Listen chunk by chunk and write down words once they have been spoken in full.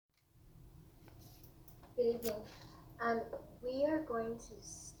Good evening. Um, we are going to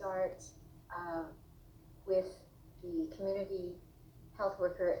start with the community health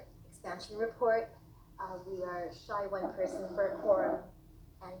worker expansion report. We are shy one person for a quorum,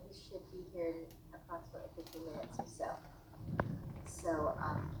 and he should be here in approximately 15 minutes or so. So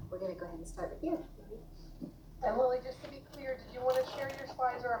we're going to go ahead and start with you. And Lily, just to be clear, did you want to share your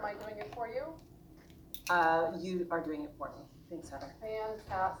slides or am I doing it for you? You are doing it for me. Thanks, Heather.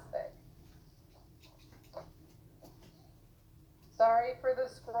 Fantastic. Sorry for the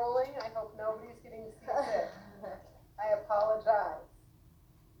scrolling. I hope nobody's getting seasick. I apologize.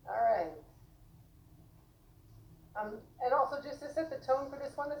 All right. And also just to set the tone for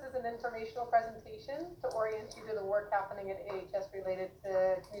this one, this is an informational presentation to orient you to the work happening at AHS related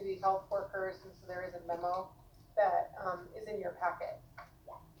to community health workers, and so there is a memo that is in your packet.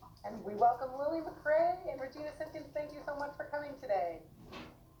 And we welcome Lily McRae and Regina Simpkins. Thank you so much for coming today.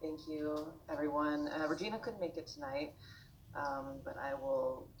 Thank you, everyone. Regina couldn't make it tonight, but I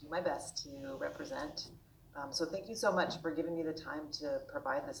will do my best to represent. So thank you so much for giving me the time to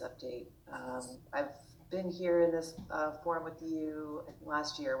provide this update. I've been here in this forum with you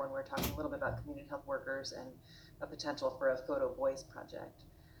last year when we were talking a little bit about community health workers and a potential for a photo voice project.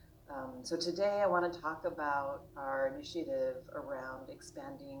 So today I want to talk about our initiative around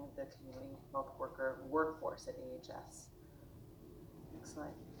expanding the community health worker workforce at AHS. Next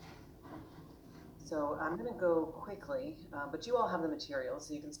slide. So I'm going to go quickly, but you all have the materials,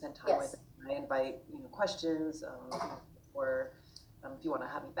 so you can spend time with it. I invite questions, or if you want to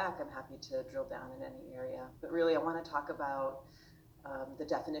have me back, I'm happy to drill down in any area. But really, I want to talk about the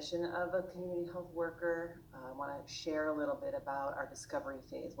definition of a community health worker. I want to share a little bit about our discovery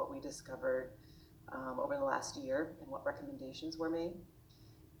phase, what we discovered over the last year and what recommendations were made.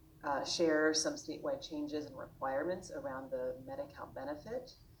 Share some statewide changes and requirements around the Medi-Cal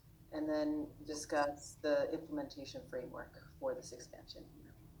benefit, and then discuss the implementation framework for this expansion.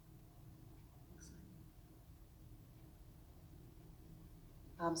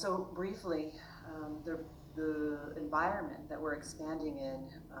 So briefly, the environment that we're expanding in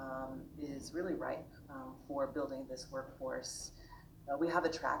is really ripe for building this workforce. We have a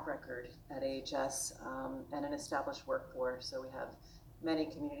track record at AHS and an established workforce, so we have many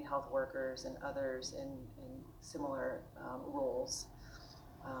community health workers and others in similar roles.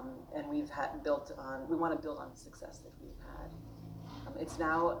 And we want to build on the success that we've had. It's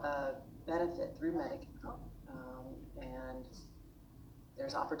now a benefit through Medi-Cal, and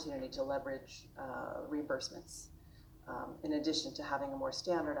there's opportunity to leverage reimbursements in addition to having a more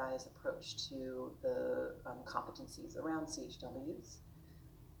standardized approach to the competencies around CHWs.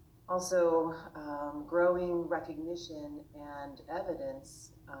 Also, growing recognition and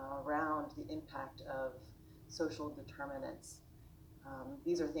evidence around the impact of social determinants.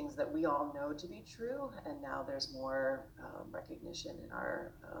 These are things that we all know to be true, and now there's more recognition in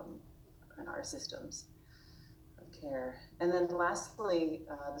our systems of care. And then lastly,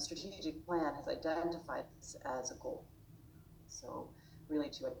 the strategic plan has identified this as a goal. So really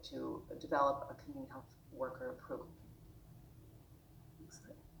to develop a community health worker program. Next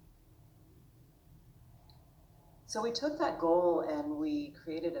slide. So we took that goal and we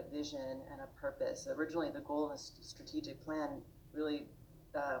created a vision and a purpose. Originally, the goal in the strategic plan really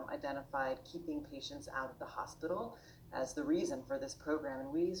identified keeping patients out of the hospital as the reason for this program. And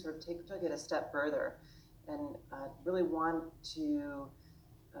we sort of took it a step further and really want to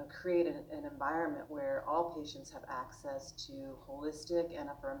create an environment where all patients have access to holistic and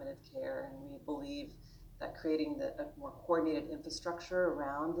affirmative care. And we believe that creating a more coordinated infrastructure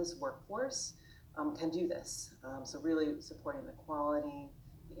around this workforce can do this. So really supporting the quality,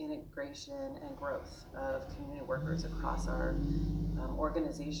 the integration, and growth of community workers across our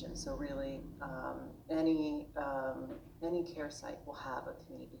organization. So really, any care site will have a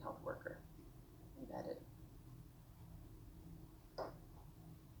community health worker embedded.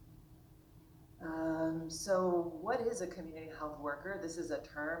 So what is a community health worker? This is a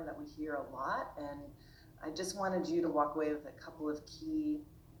term that we hear a lot, and I just wanted you to walk away with a couple of key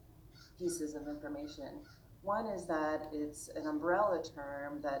pieces of information. One is that it's an umbrella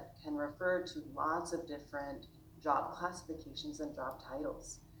term that can refer to lots of different job classifications and job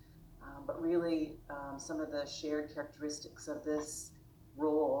titles. But really, some of the shared characteristics of this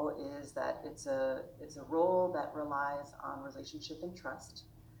role is that it's a role that relies on relationship and trust,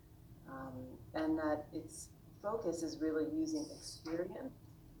 and that its focus is really using experience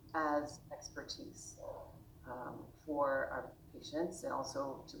as expertise for our patients and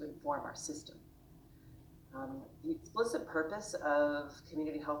also to inform our system. The explicit purpose of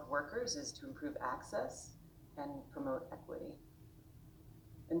community health workers is to improve access and promote equity.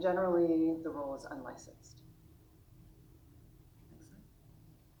 And generally, the role is unlicensed. Next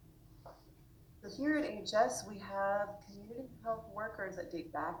slide. So here at HS, we have community health workers that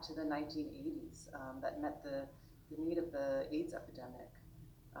date back to the 1980s that met the need of the AIDS epidemic.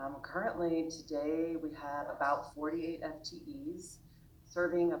 Currently, today, we have about 48 FTEs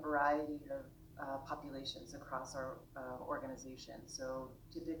serving a variety of populations across our organization. So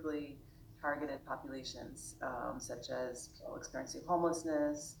typically targeted populations such as people experiencing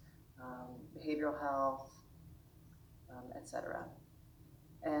homelessness, behavioral health, etc.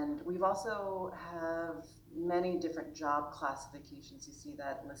 And we've also have many different job classifications. You see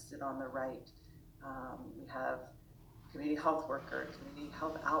that listed on the right. We have community health worker, community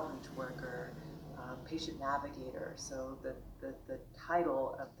health outreach worker, patient navigator. So the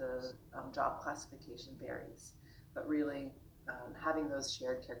title of the job classification varies, but really having those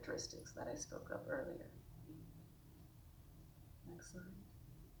shared characteristics that I spoke of earlier. Next slide.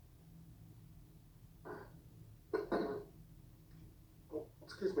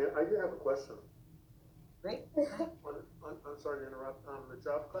 Excuse me, I do have a question. Great. I'm sorry to interrupt. The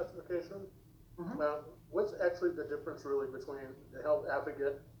job classification, Mhm. what's actually the difference really between the health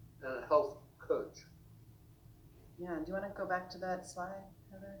advocate and a health coach? Yeah, do you want to go back to that slide,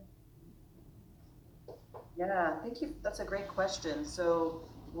 Heather? Yeah, thank you. That's a great question. So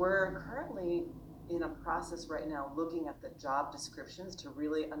we're currently in a process right now looking at the job descriptions to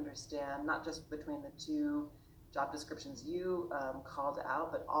really understand, not just between the two job descriptions you called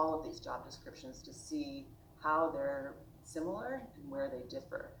out, but all of these job descriptions to see how they're similar and where they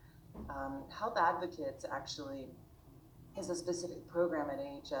differ. Health Advocates actually is a specific program at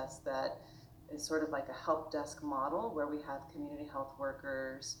AHS that is sort of like a help desk model where we have community health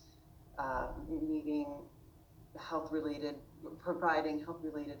workers needing health-related, providing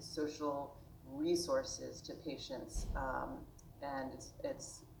health-related social resources to patients, and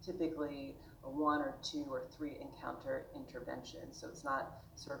it's typically a 1 or 2 or 3 encounter intervention, so it's not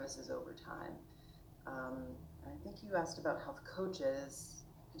services over time. I think you asked about health coaches.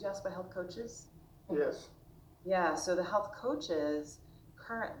 Did you ask about health coaches? Yes. Yeah, so the health coaches,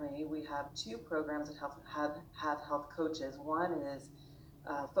 currently we have 2 programs that have health coaches. One is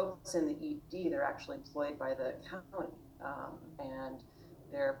folks in the ED. They're actually employed by the county, and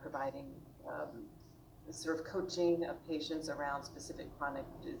they're providing sort of coaching of patients around specific chronic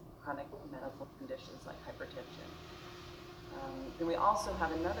medical conditions like hypertension. Then we also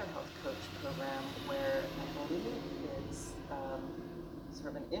have another health coach program where I believe it's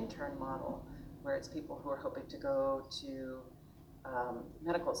sort of an intern model where it's people who are hoping to go to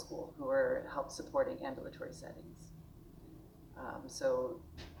medical school who are help supporting ambulatory settings. So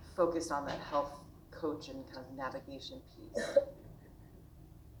focused on that health coach and kind of navigation piece.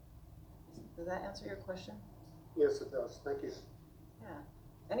 Does that answer your question? Yes, it does. Thank you. Yeah.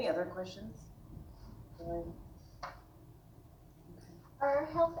 Any other questions? Are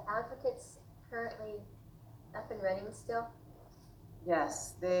health advocates currently up and running still?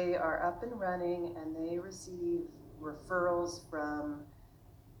 Yes, they are up and running, and they receive referrals from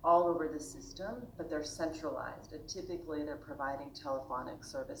all over the system, but they're centralized. And typically, they're providing telephonic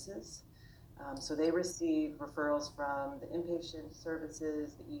services. So they receive referrals from the inpatient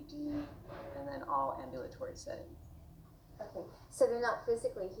services, the ED, and then all ambulatory settings. Okay, so they're not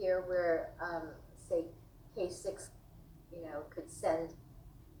physically here where, say, K6, could send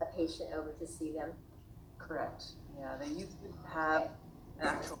a patient over to see them? Correct. Yeah, they used to have an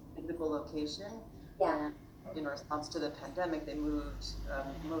actual physical location. Yeah. And in response to the pandemic, they moved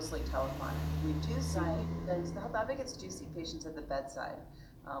mostly telephonic. We do see, the health advocates do see patients at the bedside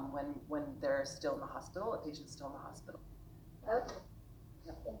when they're still in the hospital, a patient's still in the hospital. Okay.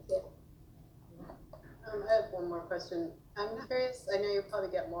 Yep. Thank you. I have one more question. I'm curious, I know you probably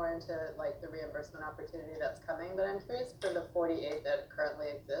get more into like the reimbursement opportunity that's coming, but I'm curious for the 48 that currently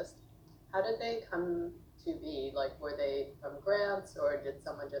exist, how did they come to be? Like, were they from grants, or did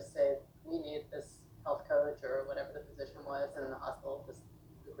someone just say, we need this health coach or whatever the position was, and the hospital just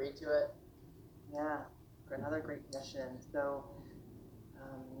agreed to it? Yeah, for another great question. So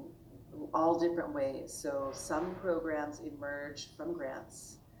all different ways. So some programs emerged from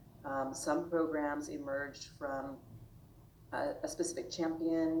grants. Some programs emerged from a specific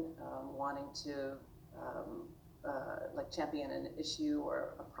champion wanting to like champion an issue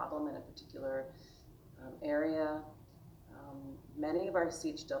or a problem in a particular area. Many of our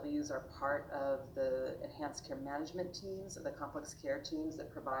CHWs are part of the enhanced care management teams, or the complex care teams that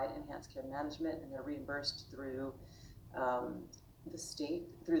provide enhanced care management, and they're reimbursed through the state,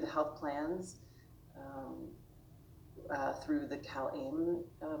 through the health plans, through the CalAIM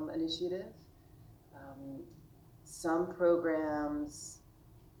initiative. Some programs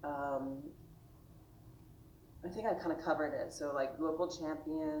I think I kind of covered it. So like local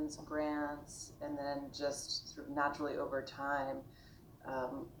champions, grants, and then just sort of naturally over time,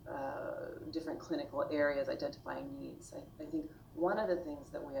 different clinical areas identifying needs. I think one of the things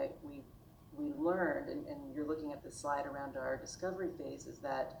that we learned, and you're looking at the slide around our discovery phase, is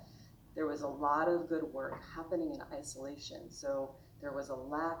that there was a lot of good work happening in isolation. So there was a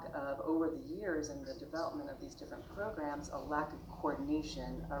lack of, over the years in the development of these different programs, a lack of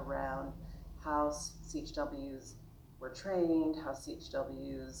coordination around how CHWs were trained, how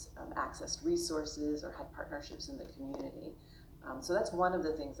CHWs accessed resources or had partnerships in the community. So that's one of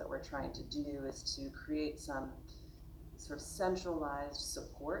the things that we're trying to do, is to create some sort of centralized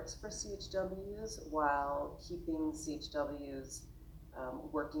supports for CHWs while keeping CHWs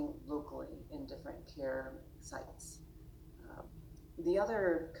working locally in different care sites. The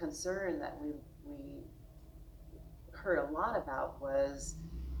other concern that we heard a lot about was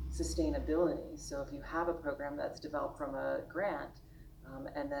sustainability. So if you have a program that's developed from a grant,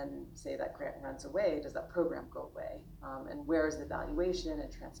 and then say that grant runs away, does that program go away? And where is the valuation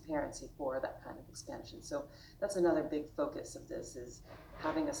and transparency for that kind of expansion? So that's another big focus of this, is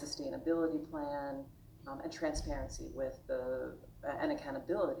having a sustainability plan and transparency with and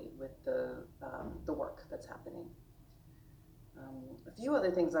accountability with the work that's happening. A few other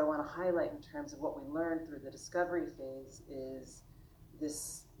things I want to highlight in terms of what we learned through the discovery phase is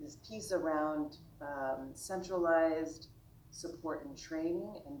this piece around centralized support and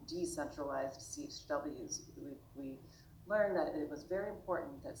training and decentralized CHWs. We learned that it was very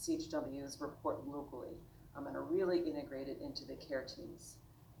important that CHWs report locally and are really integrated into the care teams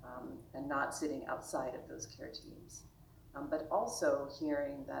and not sitting outside of those care teams. But also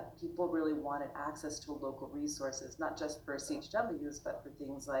hearing that people really wanted access to local resources, not just for CHWs, but for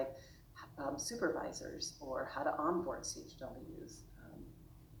things like supervisors or how to onboard CHWs.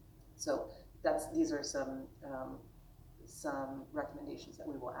 So these are some recommendations that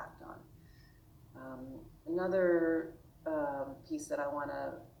we will act on. Another piece that I want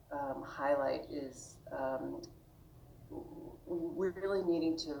to highlight is we're really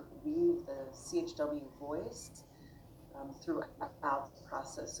needing to weave the CHW voice throughout the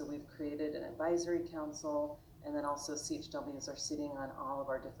process. So we've created an advisory council, and then also CHWs are sitting on all of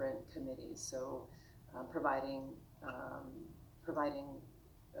our different committees. So providing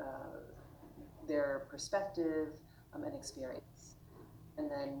their perspective and experience. And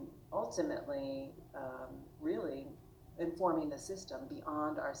then ultimately, really informing the system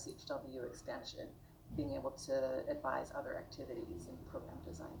beyond our CHW expansion, being able to advise other activities in program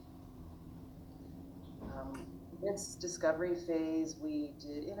design. This discovery phase, we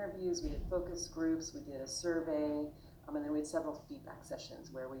did interviews, we did focus groups, we did a survey, and then we had several feedback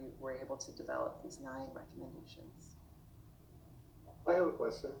sessions where we were able to develop these 9 recommendations. I have a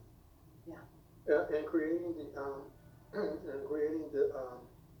question. Yeah. In creating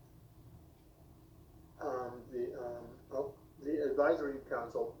the advisory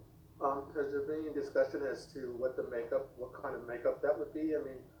council, has there been any discussion as to what kind of makeup that would be? I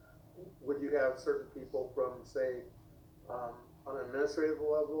mean, would you have certain people from, say, on an administrative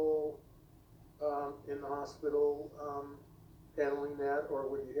level in the hospital handling that, or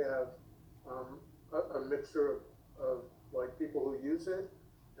would you have a mixture of like people who use it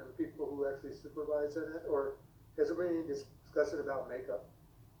and people who actually supervise in it, or has there been any discussion about makeup?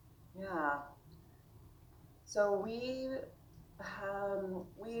 Yeah. So we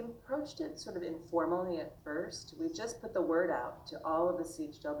approached it sort of informally at first. We just put the word out to all of the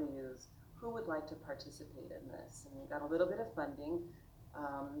CHWs who would like to participate in this, and we got a little bit of funding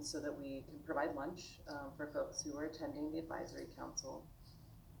so that we can provide lunch for folks who are attending the advisory council.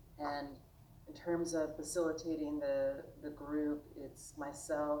 And in terms of facilitating the group, it's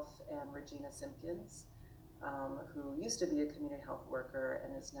myself and Regina Simpkins, who used to be a community health worker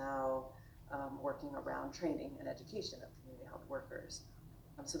and is now working around training and education of community health workers.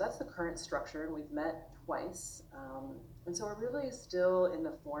 So that's the current structure, and we've met twice. And so we're really still in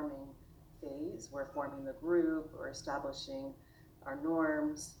the forming phase. We're forming the group, we're establishing our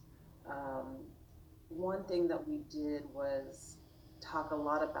norms. One thing that we did was talk a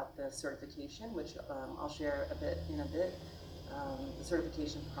lot about the certification, which I'll share in a bit, the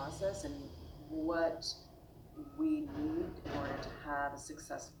certification process and what we need in order to have a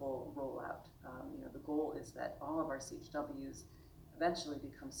successful rollout. The goal is that all of our CHWs eventually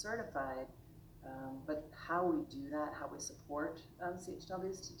become certified, but how we do that, how we support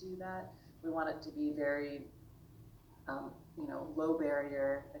CHWs to do that, we want it to be very low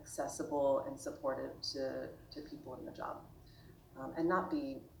barrier, accessible, and supportive to people in the job, and not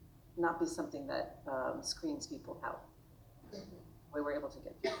be something that screens people out. way we're able to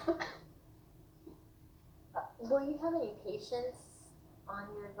get people. Will you have any patients on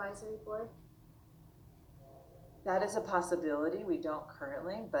your advisory board? That is a possibility. We don't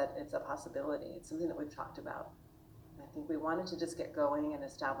currently, but it's a possibility. It's something that we've talked about. I think we wanted to just get going and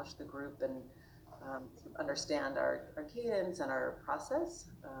establish the group and understand our cadence and our process,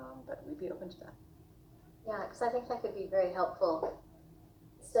 but we'd be open to that. Yeah, because I think that could be very helpful,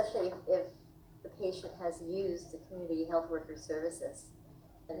 especially if the patient has used the community health worker services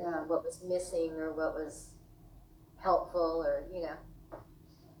and Yeah. what was missing or what was helpful or, you know.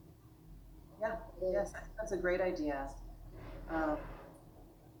 Yeah, yes, that's a great idea.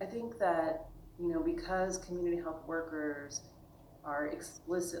 I think that, because community health workers are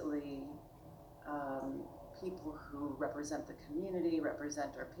explicitly people who represent the community,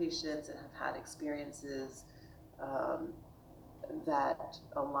 represent our patients, and have had experiences that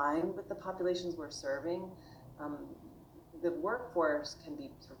align with the populations we're serving, the workforce can be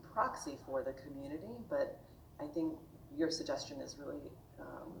sort of proxy for the community, but I think your suggestion is really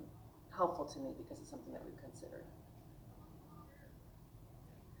helpful to me because it's something that we've considered.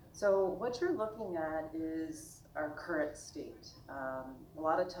 So what you're looking at is our current state. A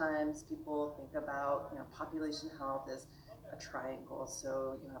lot of times people think about population health as a triangle.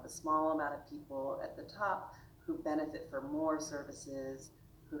 So you have a small amount of people at the top who benefit from more services,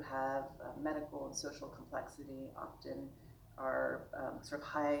 who have medical and social complexity, often are sort of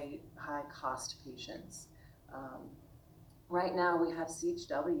high cost patients. Right now we have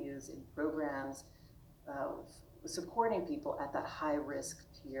CHWs in programs supporting people at that high risk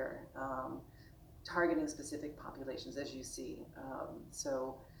tier, targeting specific populations, as you see.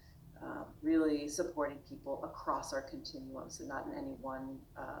 Really supporting people across our continuum, so not in any one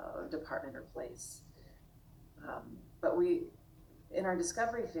department or place. But in our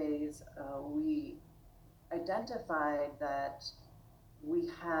discovery phase, we identified that we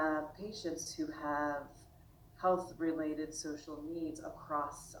have patients who have health-related social needs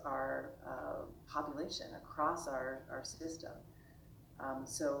across our population, across our system.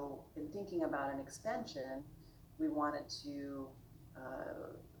 So in thinking about an expansion, we wanted to,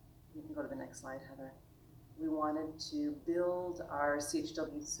 you can go to the next slide, Heather. We wanted to build our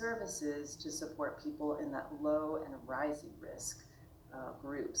CHW services to support people in that low and rising risk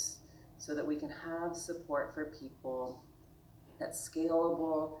groups so that we can have support for people that's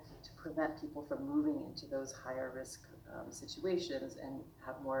scalable to prevent people from moving into those higher risk situations and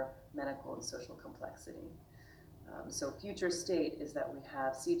have more medical and social complexity. So future state is that we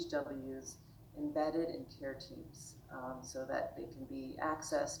have CHWs embedded in care teams so that they can be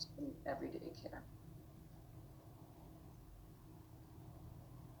accessed in everyday care.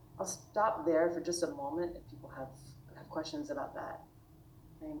 I'll stop there for just a moment if people have questions about that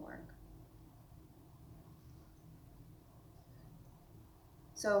framework.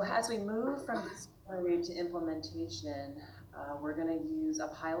 So as we move from discovery to implementation, we're going to use a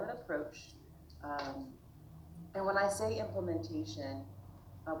pilot approach. And when I say implementation,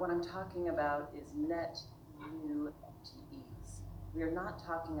 what I'm talking about is net new FTEs. We are not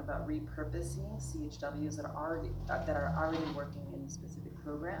talking about repurposing CHWs that are already working in specific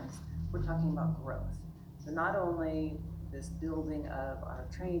programs. We're talking about growth. So not only this building of our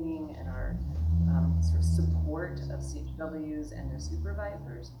training and our sort of support of CHWs and their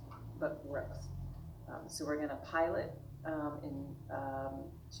supervisors, but growth. So we're going to pilot in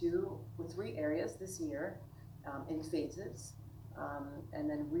 2 or 3 areas this year in phases, and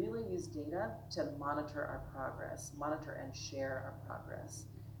then really use data to monitor our progress, monitor and share our progress,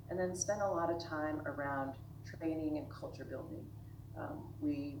 and then spend a lot of time around training and culture building.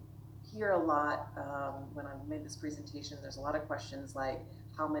 We hear a lot when I made this presentation, there's a lot of questions like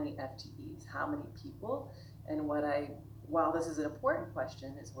how many FTEs, how many people, and while this is an important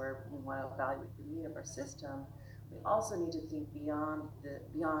question, is where we want to evaluate the need of our system, we also need to think beyond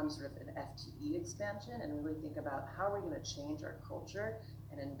sort of an FTE expansion and really think about how are we going to change our culture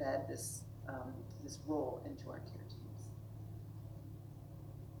and embed this role into our care teams.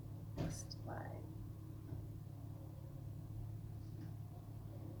 Next slide.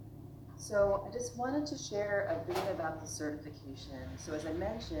 So I just wanted to share a bit about the certification. So as I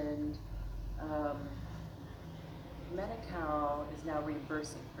mentioned, Medi-Cal is now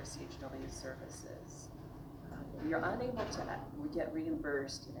reimbursing for CHW services. We are unable to get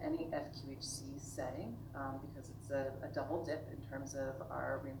reimbursed in any FQHC setting because it's a double dip in terms of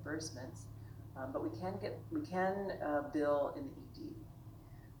our reimbursements, but we can bill in the ED.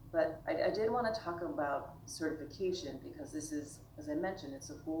 But I did want to talk about certification because this is, as I mentioned, it's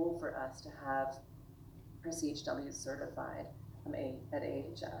a goal for us to have our CHW certified at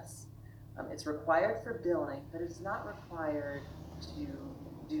AHS. It's required for billing, but it's not required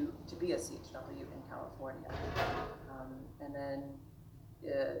to be a CHW in California. And then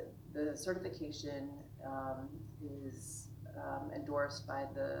the certification is endorsed by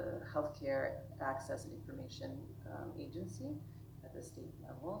the Healthcare Access and Information Agency at the state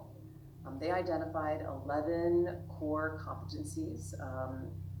level. They identified 11 core competencies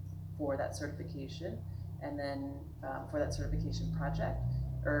for that certification, and then for that certification project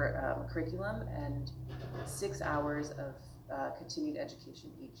or curriculum, and 6 hours of continued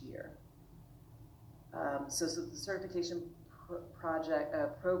education each year. So the certification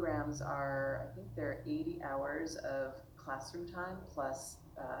programs are, I think they're 80 hours of classroom time plus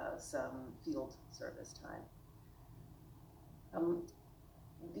some field service time.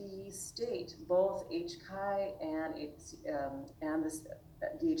 The state, both HCI and the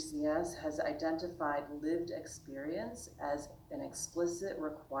DHCS, has identified lived experience as an explicit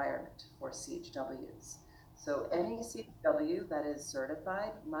requirement for CHWs. So any CHW that is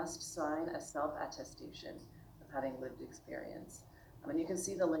certified must sign a self-attestation of having lived experience. And you can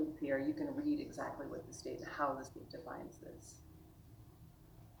see the link here. You can read exactly what the state, how the state defines this.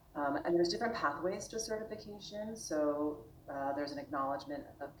 And there's different pathways to certification. So there's an acknowledgement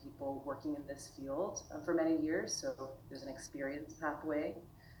of people working in this field for many years. So there's an experience pathway.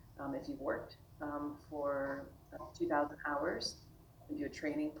 If you've worked for 2,000 hours, you do a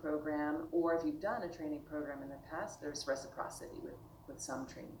training program, or if you've done a training program in the past, there's reciprocity with some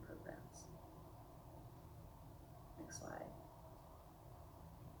training programs. Next slide.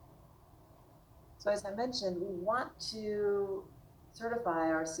 So as I mentioned, we want to certify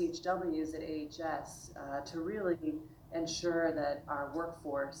our CHWs at AHS to really ensure that our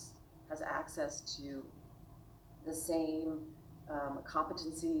workforce has access to the same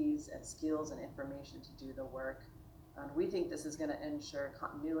competencies and skills and information to do the work. We think this is going to ensure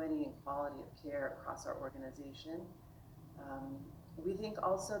continuity and quality of care across our organization. We think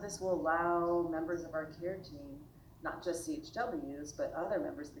also this will allow members of our care team, not just CHWs, but other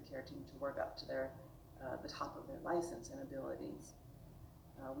members of the care team, to work up to the top of their license and abilities.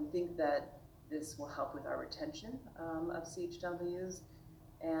 We think that this will help with our retention of CHWs,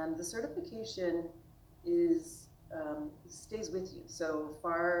 and the certification stays with you. So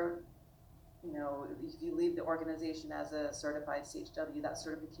far, if you leave the organization as a certified CHW, that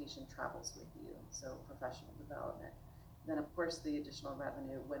certification travels with you. So professional development. Then of course the additional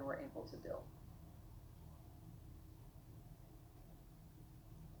revenue when we're able to bill.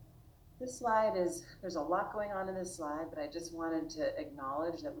 This slide there's a lot going on in this slide, but I just wanted to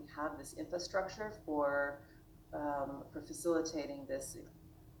acknowledge that we have this infrastructure for facilitating this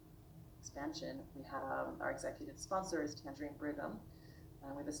expansion. We have our executive sponsor is Tangerine Brigham.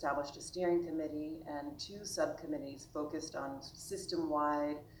 We've established a steering committee and 2 subcommittees focused on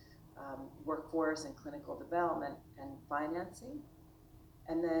system-wide workforce and clinical development and financing.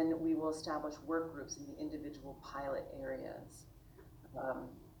 And then we will establish work groups in the individual pilot areas.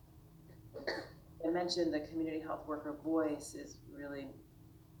 I mentioned the community health worker voice is really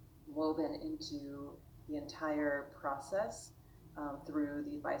woven into the entire process through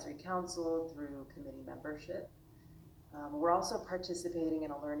the advisory council, through committee membership. We're also participating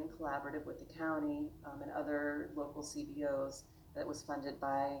in a learning collaborative with the county and other local CBOs that was funded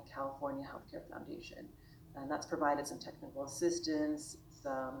by California Healthcare Foundation. And that's provided some technical assistance,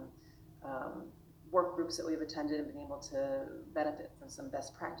 some work groups that we've attended and been able to benefit from some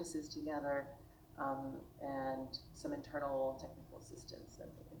best practices together, and some internal technical assistance that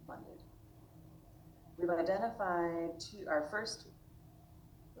have been funded. We've identified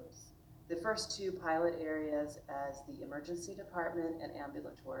the first 2 pilot areas as the emergency department and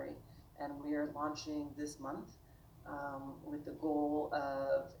ambulatory, and we are launching this month with the goal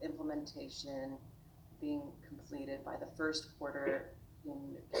of implementation being completed by the first quarter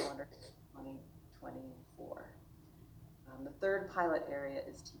in calendar 2024. The 3rd pilot area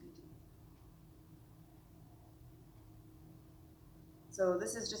is TBD. So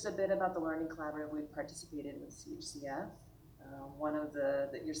this is just a bit about the learning collaborative we've participated with CHCF. One of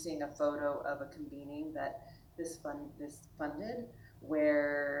that you're seeing a photo of a convening that this funded,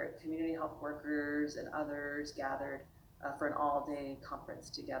 where community health workers and others gathered for an all-day conference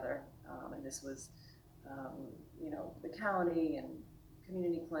together. And this was, the county and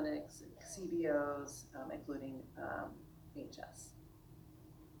community clinics, and CBOs, including HS.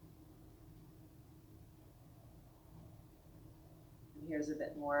 And here's a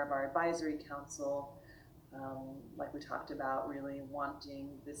bit more of our advisory council. Like we talked about, really wanting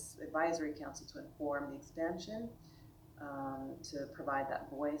this advisory council to inform the expansion, to provide that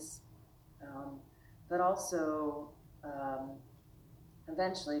voice, but also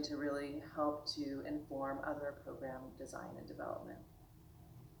eventually to really help to inform other program design and development.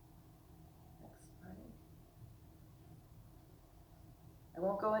 Next slide. I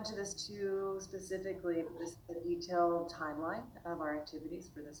won't go into this too specifically, but this is a detailed timeline of our activities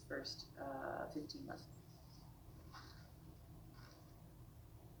for this first 15 months.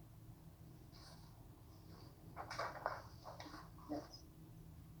 Next.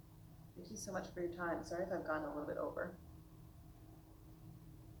 Thank you so much for your time. Sorry if I've gone a little bit over.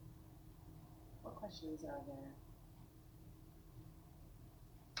 What questions are there?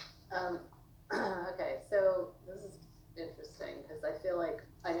 Okay, so this is interesting because I feel like,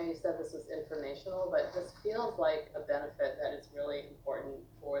 I know you said this was informational, but this feels like a benefit that is really important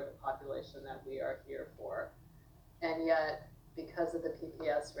for the population that we are here for. And yet, because of the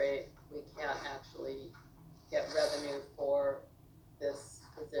PPS rate, we can't actually get revenue for this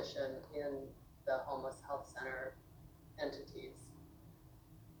position in the homeless health center entities.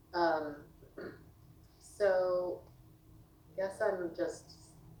 So I guess I'm just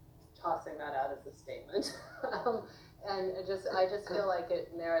tossing that out as a statement. And I just feel like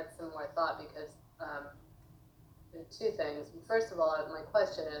it merits some more thought because two things. First of all, my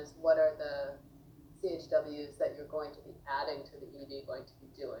question is, what are the CHWs that you're going to be adding to the ED going to be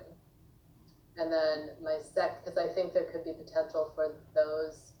doing? And then because I think there could be potential for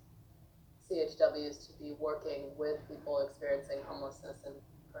those CHWs to be working with people experiencing homelessness and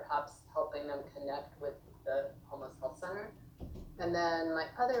perhaps helping them connect with the homeless health center. And then my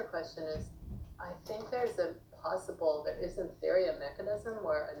other question is, I think there is in theory a mechanism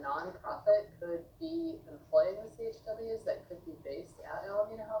where a nonprofit could be employing the CHWs that could be based at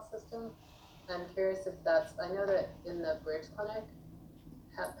Alameda Health System. I'm curious if I know that in the Bridge Clinic,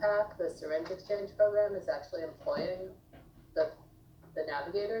 HEPPAC, the syringe exchange program, is actually employing the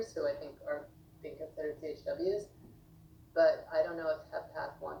navigators, who I think are being considered CHWs. But I don't know if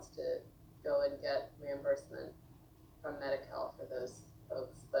HEPPAC wants to go and get reimbursement from Medi-Cal for those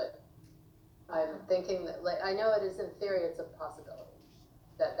folks, but I'm thinking that, like, I know it is in theory, it's a possibility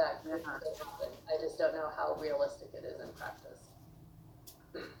that could happen. I just don't know how realistic it is in practice.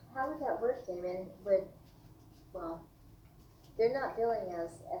 How would that work, Damon? They're not billing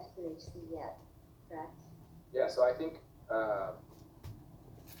as FQHC yet, correct? Yeah, so I think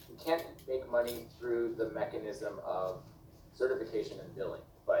we can't make money through the mechanism of certification and billing,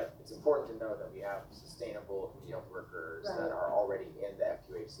 but it's important to know that we have sustainable community health workers that are already in the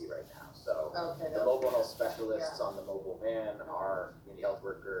FQHC right now. So the mobile health specialists on the mobile van are community health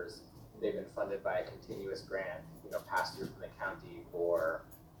workers. They've been funded by a continuous grant, passed through from the county for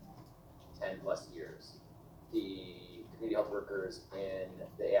 10 plus years. The community health workers in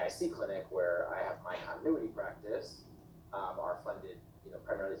the AIC clinic, where I have my continuity practice, are funded,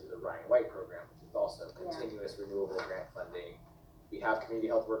 primarily through the Ryan White program, which is also continuous renewable grant funding. We have community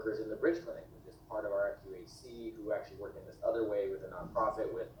health workers in the Bridge Clinic, which is part of our FQHC, who actually work in this other way with a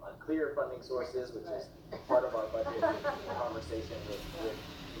nonprofit with unclear funding sources, which is part of our budget conversation with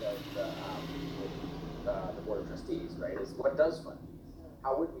the Board of Trustees, right? Is what does fund these?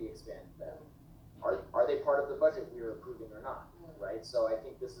 How would we expand them? Are they part of the budget we are approving or not, right? So I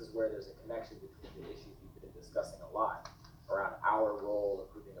think this is where there's a connection between the issues we've been discussing a lot around our role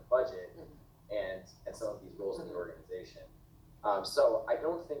approving a budget and some of these roles in the organization. So I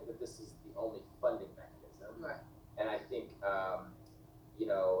don't think that this is the only funding mechanism. Right. And I think,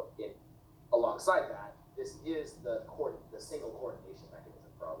 alongside that, this is the single coordination mechanism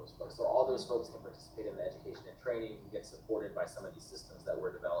for all those folks. So all those folks can participate in the education and training and get supported by some of these systems that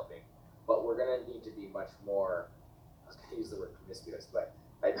we're developing. But we're gonna need to be much more, I was gonna use the word promiscuous, but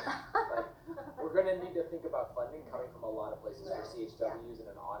we're gonna need to think about funding coming from a lot of places for CHWs in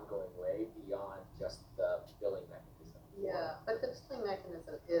an ongoing way beyond just the billing mechanism. Yeah, but the billing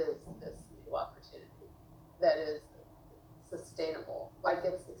mechanism is this new opportunity that is sustainable, like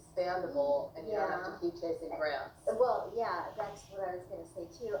it's expandable, and you don't have to keep chasing grants. Well, yeah, that's what I was gonna say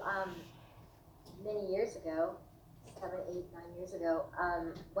too. Many years ago, 7, 8, 9 years ago,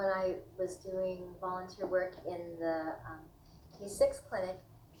 when I was doing volunteer work in the K6 clinic,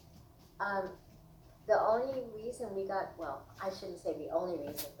 the only reason we got, I shouldn't say the only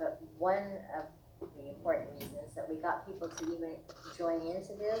reason, but one of the important reasons that we got people to even join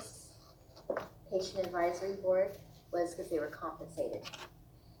into this patient advisory board was because they were compensated.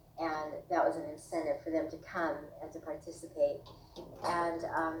 And that was an incentive for them to come and to participate. And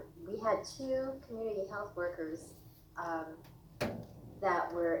we had 2 community health workers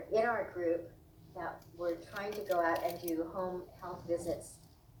that were in our group that were trying to go out and do home health visits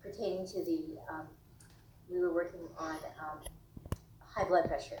pertaining to we were working on high blood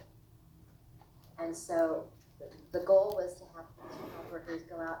pressure. And so the goal was to have community health workers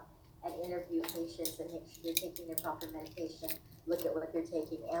go out and interview patients and make sure they're taking their proper medication, look at what they're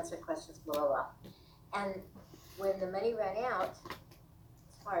taking, answer questions, blah, blah, blah. And when the money ran out,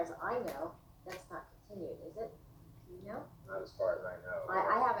 as far as I know, that's not continued, is it? Do you know? Not as far as I know.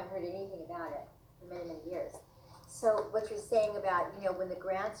 I haven't heard anything about it for many, many years. So what you're saying about, when the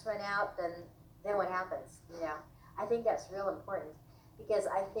grants run out, then what happens, I think that's real important, because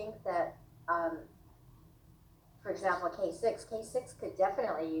I think that, for example, K6 could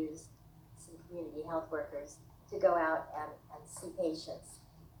definitely use some community health workers to go out and see patients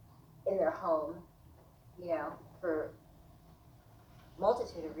in their home, for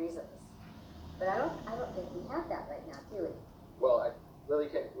multitude of reasons. But I don't think we have that right now, do we? Well, Lily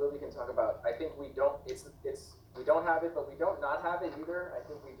can talk about, I think we don't have it, but we don't not have it either. I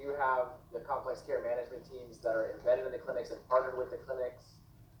think we do have the complex care management teams that are embedded in the clinics and partnered with the clinics.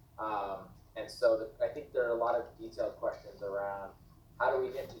 And so I think there are a lot of detailed questions around how do we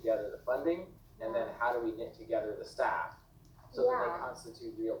knit together the funding, and then how do we knit together the staff so that they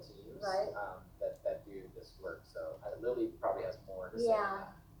constitute real teams, right, that do this work. So Lily probably has more to say on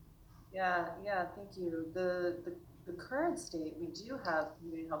that. Yeah, thank you. The current state, we do have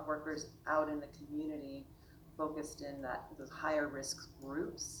community health workers out in the community focused in those higher risk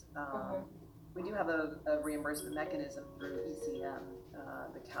groups. We do have a reimbursement mechanism through ECM,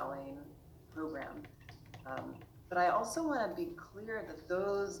 the CalAIM program. But I also want to be clear that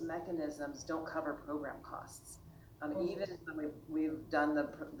those mechanisms don't cover program costs. Even when we've done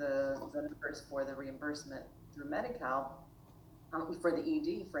the numbers for the reimbursement through Medi-Cal, for the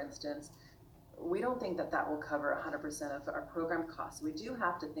ED, for instance, we don't think that will cover 100% of our program costs. We do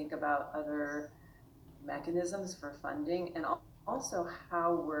have to think about other mechanisms for funding, and also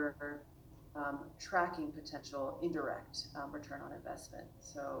how we're tracking potential indirect return on investment.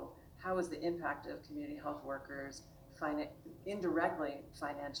 So how is the impact of community health workers indirectly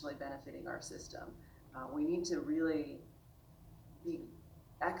financially benefiting our system? We need to really be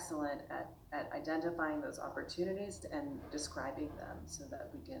excellent at identifying those opportunities and describing them so that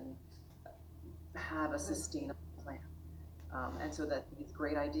we can have a sustainable plan. And so that these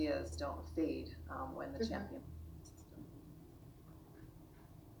great ideas don't fade when the champion system.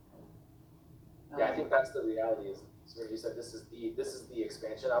 Yeah, I think that's the reality. Is when you said this is the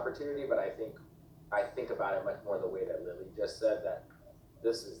expansion opportunity, but I think about it much more the way that Lily just said, that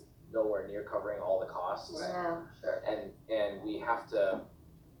this is nowhere near covering all the costs. Yeah. Sure. And we have to,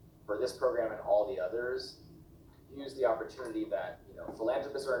 for this program and all the others, use the opportunity that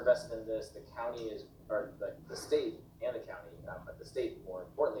philanthropists are invested in this. The county or the state and the county, but the state more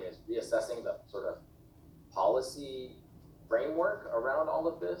importantly is reassessing the sort of policy framework around all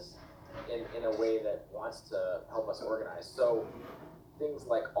of this in a way that wants to help us organize. So things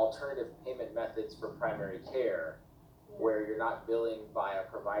like alternative payment methods for primary care, where you're not billing by a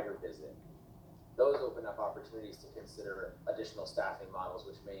provider visit. Those open up opportunities to consider additional staffing models,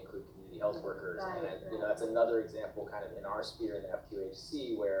 which may include community health workers. Right, and that's another example kind of in our sphere in the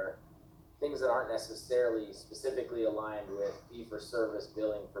FQHC, where things that aren't necessarily specifically aligned with fee-for-service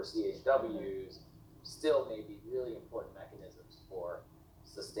billing for CHWs still may be really important mechanisms for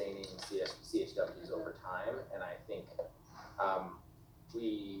sustaining CHWs over time. And I think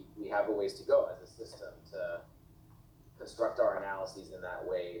we have a ways to go as a system to construct our analyses in that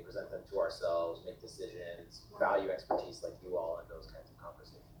way, present them to ourselves, make decisions, value expertise like you all in those kinds of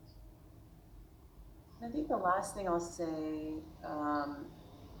conversations. I think the last thing I'll say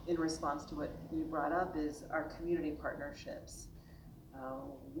in response to what you brought up is our community partnerships.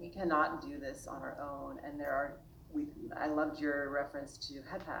 We cannot do this on our own, and I loved your reference to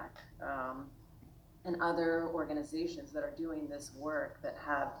HEDPAC and other organizations that are doing this work, that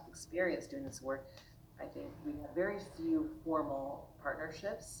have experience doing this work. I think we have very few formal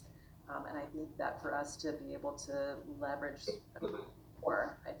partnerships, and I think that for us to be able to leverage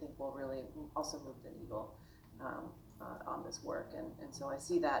more, I think will really also move the needle on this work, and so I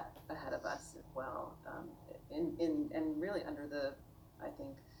see that ahead of us as well, and really under the, I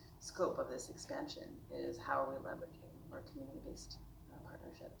think, scope of this expansion is how are we leveraging our community-based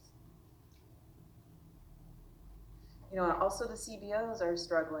partnerships. Also the CBOs are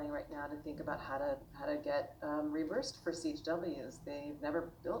struggling right now to think about how to get reimbursed for CHWs. They've never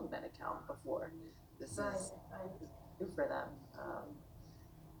billed Medi-Cal before. This is new for them.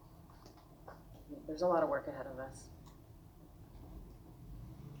 There's a lot of work ahead of us.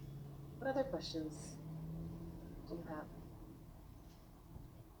 What other questions do you have?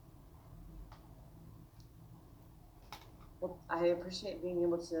 Well, I appreciate being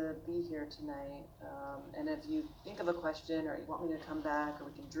able to be here tonight. And if you think of a question or you want me to come back or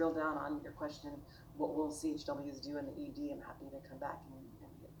we can drill down on your question what will CHWs do in the ED, I'm happy to come back and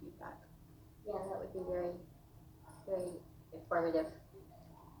get feedback. Yeah, that would be very, very informative.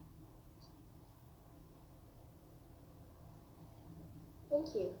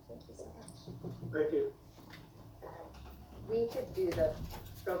 Thank you so much. Thank you. We could do the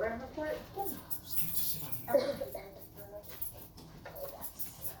program report.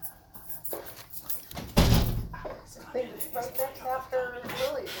 Right next after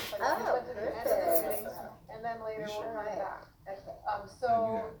Lily, just like we went to the end of the meeting, and then later we'll come back.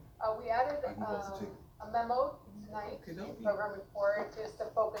 Okay. We added, a memo tonight to the program report, just to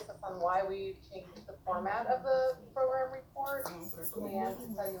focus us on why we changed the format of the program report, and to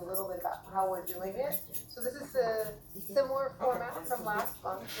tell you a little bit about how we're doing it. So this is a similar format from last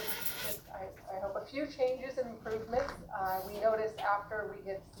month, with, I hope, a few changes and improvements. We noticed after we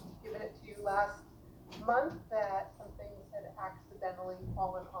had given it to you last month that some things had accidentally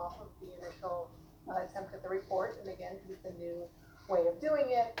fallen off of the initial attempt at the report, and again, it's a new way of doing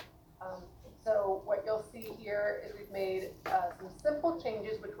it. So what you'll see here is we've made some simple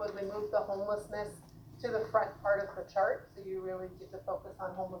changes, which was we moved the homelessness to the front part of the chart, so you really get to focus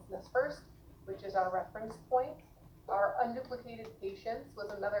on homelessness first, which is our reference point. Our unduplicated patients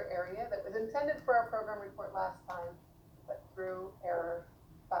was another area that was intended for our program report last time, but through error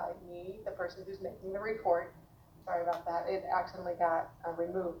by me, the person who's making the report, sorry about that, it accidentally got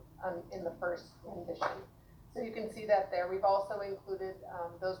removed in the first rendition. So you can see that there. We've also included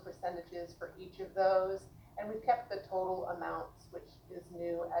those percentages for each of those, and we've kept the total amounts, which is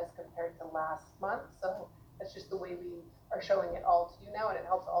new as compared to last month. So that's just the way we are showing it all to you now, and it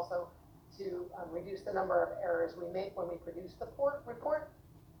helps also to reduce the number of errors we make when we produce the report.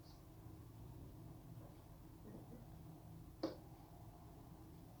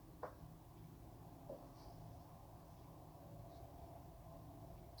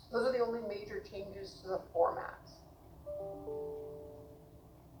 Those are the only major changes to the format.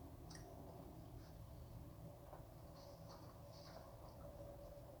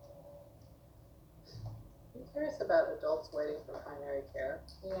 I'm curious about adults waiting for primary care.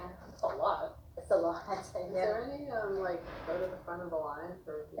 Yeah, It's a lot. it's a lot. Is there any, like, go to the front of the line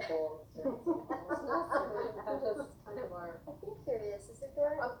for people experiencing homelessness? How does kind of our... I think there is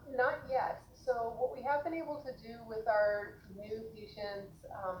there? Not yet. So what we have been able to do with our new patient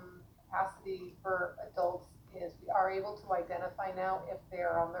capacity for adults is we are able to identify now if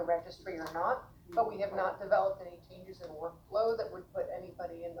they're on the registry or not, but we have not developed any changes in workflow that would put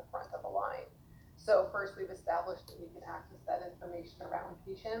anybody in the front of the line. So first we've established that we can access that information around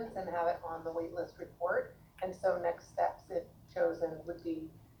patients and have it on the waitlist report. And so next steps, if chosen, would be,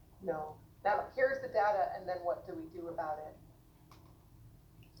 now here's the data, and then what do we do about it?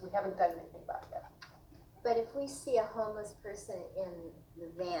 We haven't done anything about it yet. But if we see a homeless person in the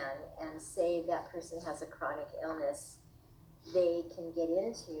van and say that person has a chronic illness, they can get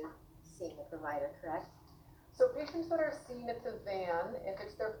into seeing the provider, correct? So patients that are seen at the van, if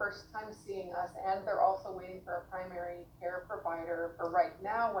it's their first time seeing us and they're also waiting for a primary care provider, for right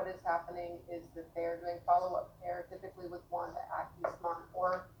now what is happening is that they're doing follow-up care, typically with Wanda Akisman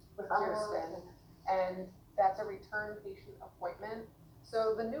or with Kirsten, and that's a return patient appointment.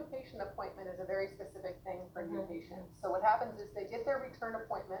 So the new patient appointment is a very specific thing for new patients. So what happens is they get their return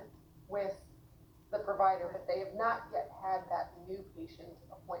appointment with the provider, but they have not yet had that new patient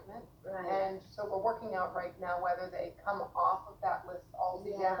appointment. Right. And so we're working out right now whether they come off of that list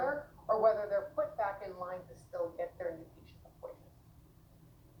altogether or whether they're put back in line to still get their new patient appointment.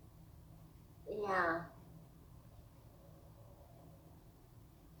 Yeah.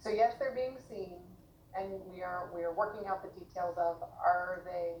 So yes, they're being seen, and we are working out the details of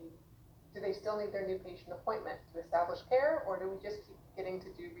do they still need their new patient appointment to establish care, or do we just keep getting to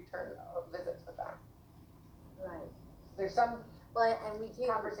do return of visits with them? Right. There's some and we do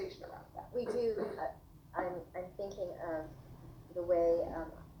conversation around that. We do. I'm thinking of the way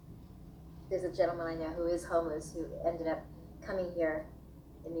there's a gentleman I know who is homeless who ended up coming here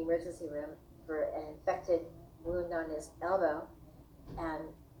in the emergency room for an infected wound on his elbow,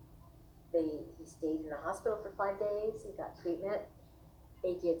 and he stayed in the hospital for 5 days. He got treatment.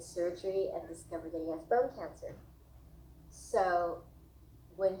 They did surgery and discovered that he has bone cancer. So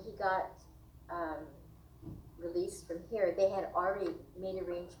when he got released from here, they had already made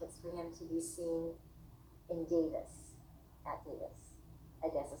arrangements for him to be seen in Davis, at Davis, I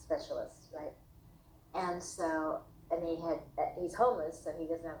guess, a specialist, right? And so, and he's homeless, so he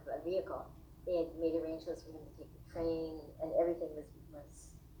doesn't have a vehicle. They had made arrangements for him to take the train, and everything was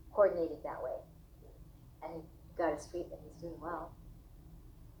coordinated that way. And he got his treatment, he's doing well.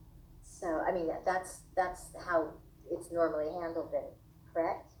 So, I mean, that's how it's normally handled then,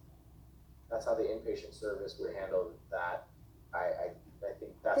 correct? that's how the inpatient service would handle that. I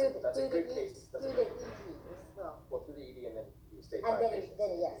think that's a Through good the case. That's through a the good, ED as well. well, through the ED and then you state And five then patients.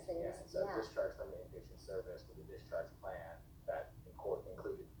 yes, then Yeah, it's, so yeah. discharge from the inpatient service with a discharge plan that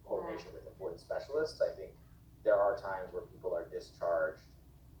included coordination with important specialists. I think there are times where people are discharged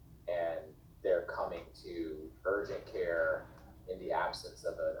and they're coming to urgent care in the absence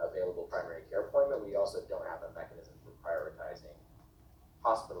of an available primary care appointment. We also don't have a mechanism for prioritizing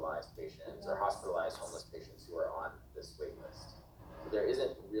hospitalized patients or hospitalized homeless patients who are on this wait list. So there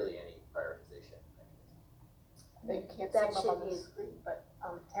isn't really any prioritization mechanism. They can't see That them should on the be- screen, but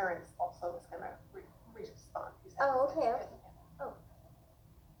Terrence also is gonna respond. He's Oh, having- okay.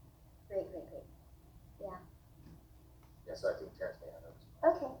 Great. Yeah, so I think Terrence may have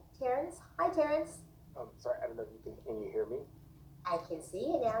those. Okay, Terrence. Hi, Terrence. Sorry, I don't know if can you hear me? I can see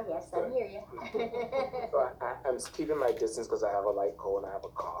you now. Yes, I Good. hear you. So I'm keeping my distance because I have a light cold and I have a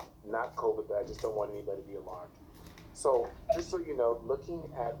cough. Not COVID, but I just don't want anybody to be alarmed. So just so you know,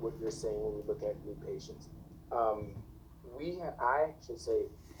 looking at what you're saying when we look at new patients, I should say,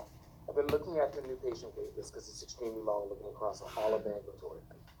 I've been looking at the new patient wait list because it's extremely long, looking across all of ambulatory.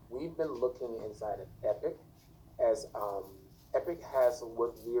 We've been looking inside of Epic as Epic has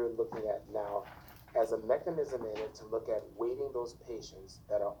what we're looking at now as a mechanism in it to look at weighting those patients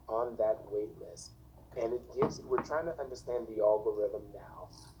that are on that wait list. And we're trying to understand the algorithm now.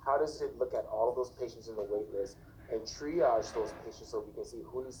 How does it look at all of those patients in the wait list and triage those patients so we can see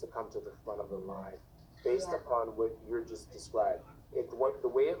who needs to come to the front of the line based upon what you're just described. The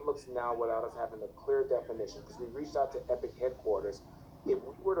way it looks now without us having a clear definition, because we reached out to Epic headquarters, if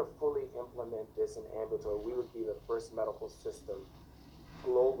we were to fully implement this in ambulatory, we would be the first medical system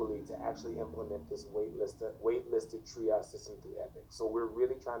globally to actually implement this waitlisted triage system through Epic. So we're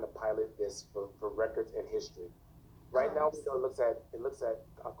really trying to pilot this for records and history. Right now, we know it looks at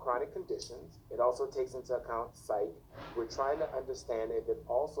chronic conditions. It also takes into account psych. We're trying to understand if it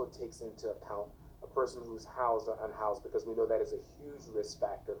also takes into account a person who's housed or unhoused, because we know that is a huge risk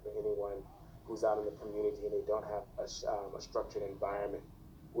factor for anyone who's out in the community and they don't have a structured environment.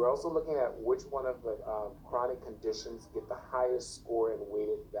 We're also looking at which one of the chronic conditions get the highest score and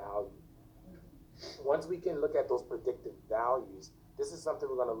weighted value. Once we can look at those predictive values, this is something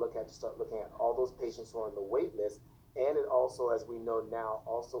we're going to look at to start looking at all those patients who are on the wait list. And it also, as we know now,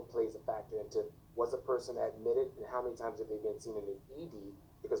 also plays a factor into was a person admitted and how many times have they been seen in an ED,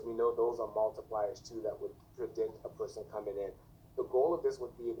 because we know those are multipliers too that would predict a person coming in. The goal of this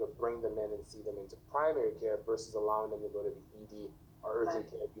would be to bring them in and see them into primary care versus allowing them to go to the ED or urgent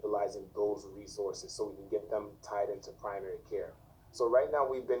care, utilizing those resources so we can get them tied into primary care. So right now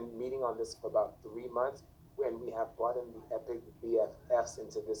we've been meeting on this for about 3 months, and we have brought in the Epic BFFs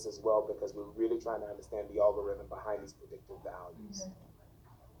into this as well because we're really trying to understand the algorithm behind these predictive values.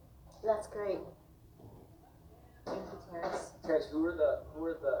 That's great. Thank you, Terrence. Terrence, who are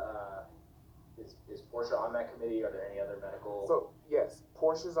the is Portia on that committee? Are there any other medical? So yes,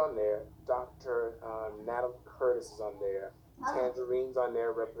 Portia's on there. Dr. Natalie Curtis is on there. Tangerine's on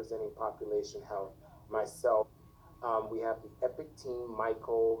there representing population health. Myself, we have the Epic team,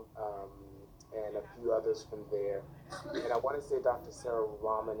 Michael, and a few others from there. And I want to say Dr. Sarah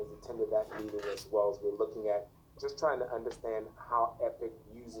Rahman has attended that meeting as well, as we're looking at just trying to understand how Epic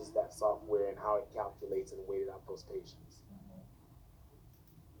uses that software and how it calculates and weighted out those patients.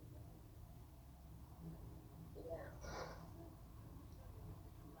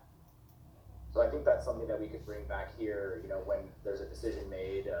 So I think that's something that we could bring back here, you know, when there's a decision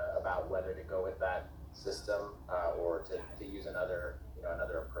made about whether to go with that system or to use another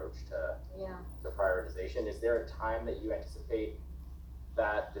approach to prioritization. Is there a time that you anticipate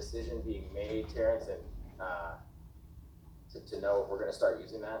that decision being made, Terrence, and to know if we're going to start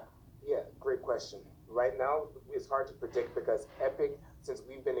using that? Yeah, great question. Right now, it's hard to predict because Epic, since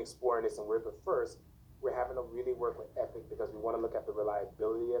we've been exploring this and we're the first, we're having to really work with Epic because we want to look at the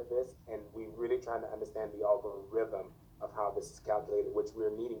reliability of this, and we're really trying to understand the algorithm of how this is calculated, which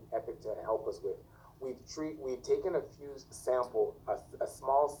we're needing Epic to help us with. We've taken a few sample, a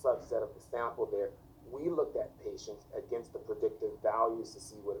small subset of the sample there. We looked at patients against the predictive values to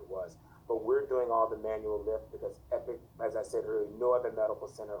see what it was, but we're doing all the manual lift because Epic, as I said earlier, no other medical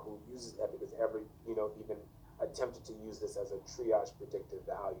center who uses Epic has ever, even attempted to use this as a triage predictive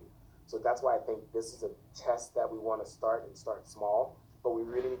value. So that's why I think this is a test that we want to start small, but we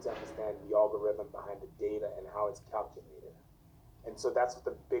really need to understand the algorithm behind the data and how it's calculated. And so that's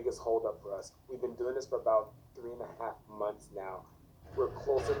the biggest holdup for us. We've been doing this for about 3.5 months now. We're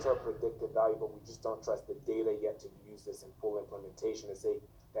closer to a predictive value, but we just don't trust the data yet to use this in full implementation and say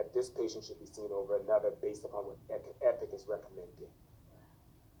that this patient should be seen over another based upon what Epic is recommending.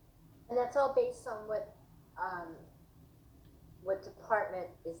 And that's all based on what department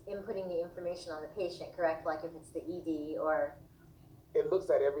is inputting the information on the patient, correct? Like if it's the ED It looks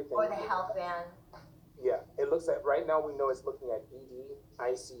at everything. or the health van. Yeah, it looks at, right now we know it's looking at ED,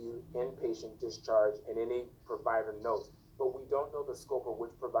 ICU, inpatient discharge, and any provider notes. But we don't know the scope of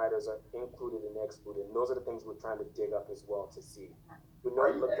which providers are included and excluded. And those are the things we're trying to dig up as well to see. We know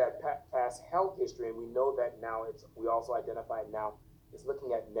it looked at past health history, and we know that now we also identified now it's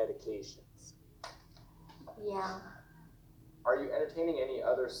looking at medications. Yeah. Are you entertaining any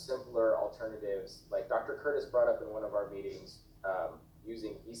other simpler alternatives? Like Dr. Curtis brought up in one of our meetings,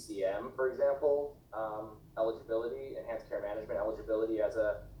 using ECM, for example, eligibility, enhanced care management eligibility as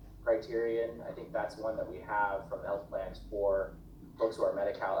a criterion. I think that's one that we have from health plans for folks who are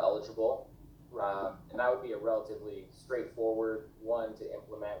Medi-Cal eligible. And that would be a relatively straightforward one to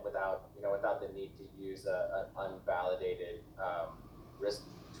implement without the need to use an unvalidated risk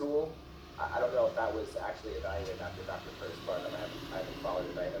tool. I don't know if that was actually evaluated after Dr. Curtis brought it up. I haven't followed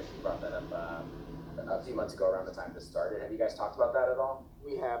it, but I know she brought that up a few months ago around the time this started. Have you guys talked about that at all?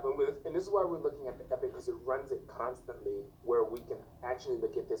 We have, and this is why we're looking at the Epic, because it runs it constantly, where we can actually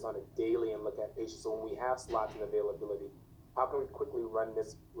look at this on a daily and look at patients. So when we have slots and availability, how can we quickly run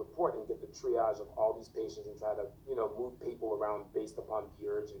this report and get the triage of all these patients and try to, move people around based upon the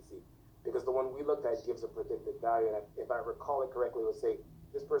urgency? Because the one we looked at gives a predicted value, and if I recall it correctly, it would say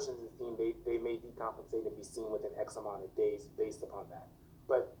this person is deemed they may decompensate and be seen within X amount of days based upon that.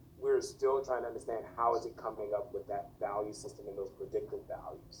 But we're still trying to understand how is it coming up with that value system and those predicted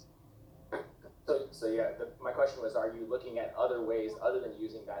values. So yeah, my question was, are you looking at other ways other than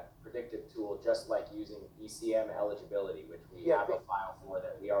using that predictive tool, just like using ECM eligibility, which we have a file for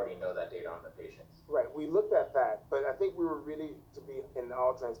that we already know that data on the patients? Right, we looked at that, but I think we were really, to be in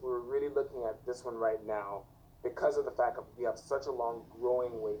all trans, we were really looking at this one right now because of the fact that we have such a long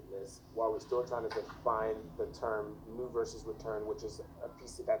growing wait list while we're still trying to define the term new versus return, which is a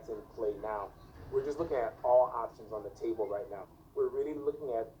piece that's in play now. We're just looking at all options on the table right now. We're really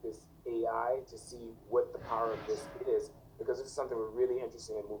looking at this AI to see what the power of this is, because it's something we're really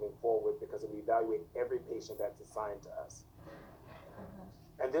interested in moving forward because we evaluate every patient that's assigned to us.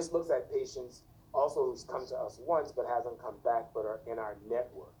 And this looks at patients also who's come to us once but hasn't come back but are in our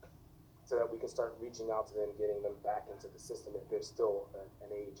network, so that we can start reaching out to them, getting them back into the system if they're still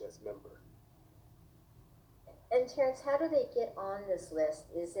an AHS member. And Terrence, how do they get on this list?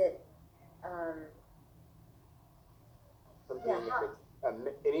 Is it,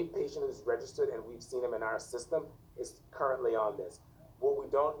 Any patient who's registered and we've seen them in our system is currently on this. What we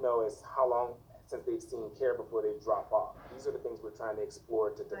don't know is how long since they've seen care before they drop off. These are the things we're trying to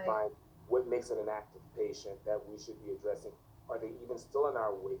explore to define what makes it an active patient that we should be addressing. Are they even still in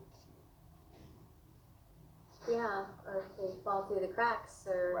our wait queue? Yeah, or if they fall through the cracks,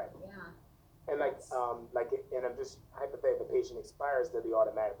 or yeah. And and I'm just hypothetically, if the patient expires, that they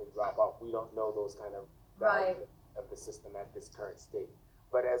automatically drop off. We don't know those kind of values of the system at this current state.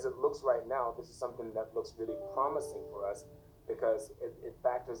 But as it looks right now, this is something that looks really promising for us because it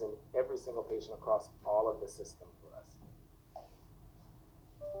factors in every single patient across all of the system for us.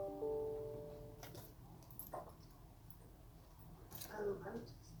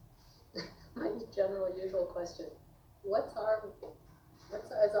 My general usual question,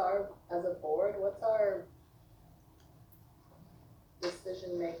 as a board, what's our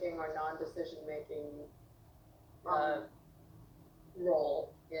decision making or non-decision making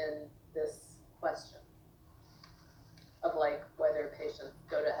role in this question of like whether patients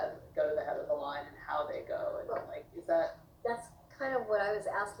go to the head of the line and how they go, and That's kind of what I was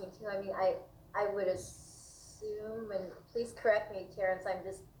asking too. I mean, I would assume, and please correct me, Terrence,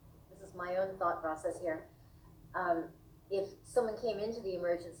 this is my own thought process here. If someone came into the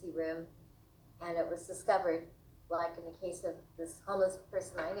emergency room and it was discovered, like in the case of this homeless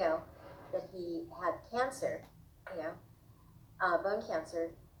person I know, that he had cancer, bone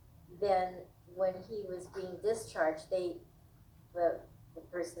cancer, then when he was being discharged, the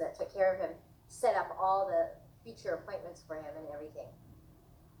person that took care of him set up all the future appointments for him and everything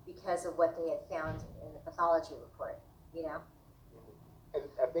because of what they had found in the pathology report, And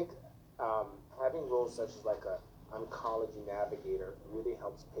I think having roles such as like a oncology navigator really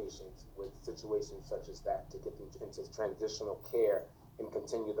helps patients with situations such as that to get them into transitional care and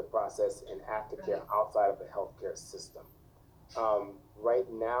continue the process in aftercare outside of the healthcare system. Right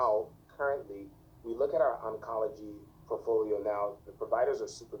now, currently, we look at our oncology portfolio now. The providers are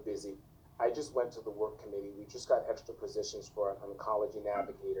super busy. I just went to the work committee. We just got extra positions for an oncology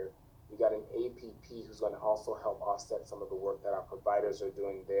navigator. We got an APP who's going to also help offset some of the work that our providers are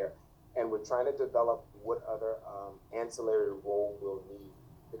doing there. And we're trying to develop what other ancillary role we'll need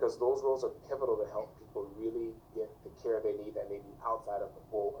because those roles are pivotal to help people really get the care they need that may be outside of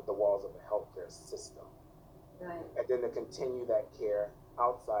the walls of the healthcare system. Right. And then to continue that care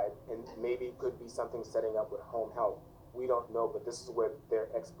outside, and maybe it could be something setting up with home health. We don't know, but this is where their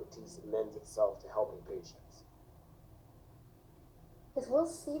expertise lends itself to helping patients. Because we'll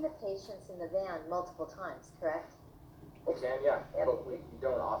see the patients in the van multiple times, correct? We can, yeah, Yep. but we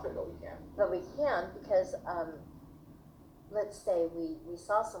don't often, but we can. But we can because, let's say we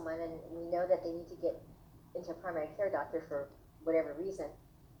saw someone and we know that they need to get into a primary care doctor for whatever reason.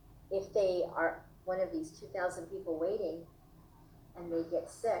 If they are one of these 2,000 people waiting and they get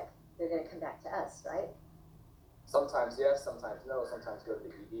sick, they're going to come back to us, right? Sometimes yes, sometimes no, sometimes go to the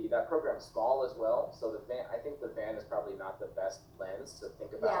ED. That program's small as well, so the van, I think the van is probably not the best lens to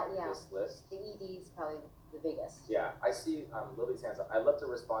think about Yeah. this list. The ED is probably the biggest. Yeah, I see Lily's hands up. I'd love to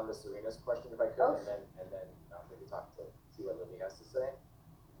respond to Serena's question if I could, Oh. and then maybe talk to see what Lily has to say.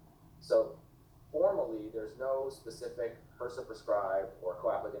 So formally, there's no specific HRSA prescribed or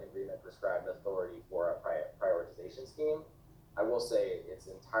co-applicant agreement prescribed authority for a prioritization scheme. I will say it's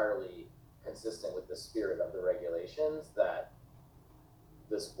entirely consistent with the spirit of the regulations that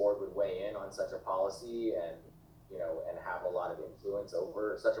this board would weigh in on such a policy and have a lot of influence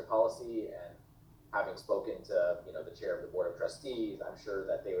over such a policy. And having spoken to the chair of the board of trustees, I'm sure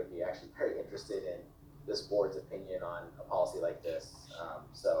that they would be actually very interested in this board's opinion on a policy like this.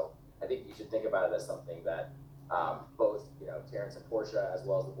 So I think you should think about it as something that both Terrence and Portia, as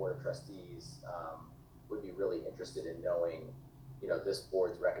well as the board of trustees, would be really interested in knowing this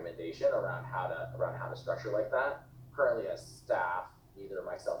board's recommendation around how to structure like that. Currently, as staff, neither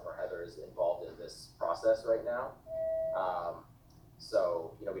myself nor Heather is involved in this process right now.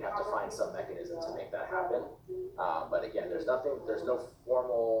 So we have to find some mechanism to make that happen. But again, there's no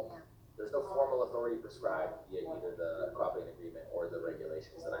formal authority prescribed via either the cooperating agreement or the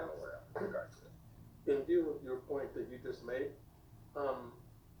regulations that I'm aware of in regards to it. In view of your point that you just made,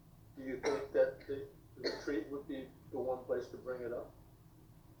 do you think that the retreat would be the one place to bring it up?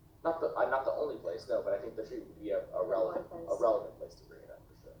 Not the only place, no, but I think the retreat would be a relevant place to bring it up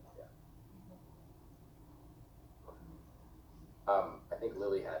for sure. Yeah. I think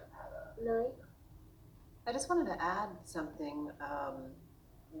Lily had a. Lily? I just wanted to add something.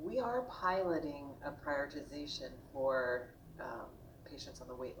 We are piloting a prioritization for patients on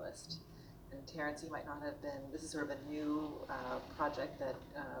the wait list. And Terrence, you might not have been, this is sort of a new project that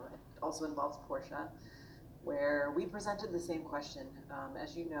also involves Portia, where we presented the same question.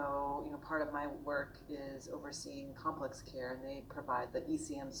 As you know, part of my work is overseeing complex care, and they provide the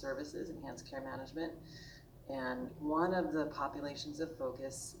ECM services, enhanced care management. And one of the populations of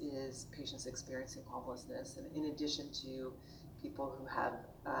focus is patients experiencing homelessness, and in addition to people who have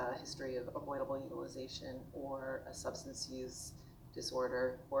a history of avoidable utilization or a substance use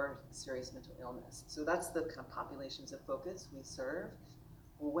disorder or serious mental illness. So that's the kind of populations of focus we serve.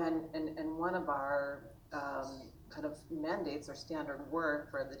 And one of our kind of mandates or standard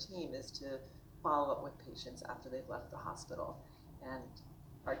work for the team is to follow up with patients after they've left the hospital. And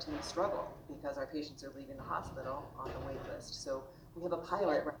our team struggle because our patients are leaving the hospital on the wait list. So we have a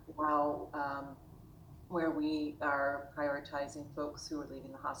pilot right now where we are prioritizing folks who are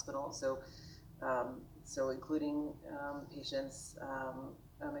leaving the hospital. So including patients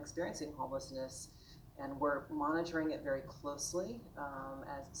experiencing homelessness, and we're monitoring it very closely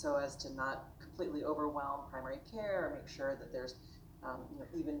as to not completely overwhelm primary care or make sure that there's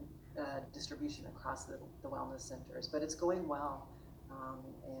even distribution across the wellness centers. But it's going well,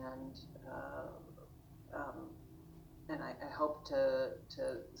 and I hope to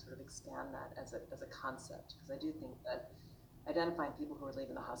sort of expand that as a concept, because I do think that identifying people who are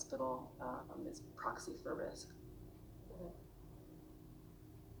leaving the hospital is proxy for risk.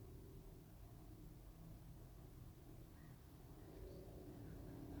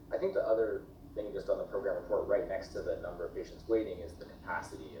 I think the other thing just on the program report, right next to the number of patients waiting, is the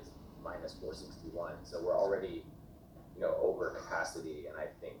capacity is minus 461. So we're already, over capacity, and I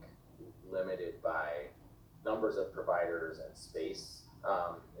think limited by numbers of providers and space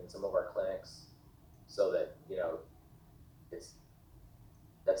in some of our clinics, so that it's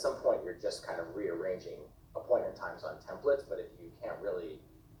at some point you're just kind of rearranging appointment times on templates. But if you can't really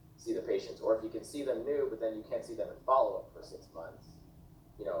see the patients, or if you can see them new but then you can't see them in follow-up for 6 months,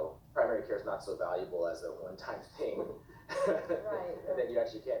 primary care is not so valuable as a one-time thing. Right. And then you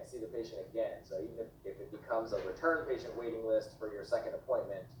actually can't see the patient again. So even if it becomes a return patient waiting list for your second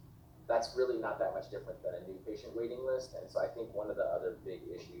appointment, that's really not that much different than a new patient waiting list. And so I think one of the other big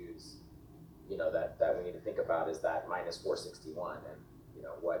issues, that we need to think about is that minus 461, and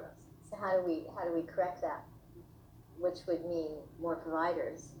what. So how do we correct that? which would mean more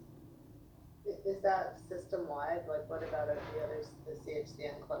providers. Is that system-wide? Like, what about at the others, the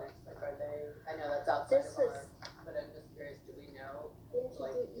CHCN clinics? Like, are they, I know that's outside This of was, our, but I'm just curious, do we know? didn't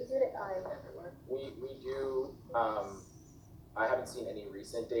Like, you did it by, everywhere? We do, I haven't seen any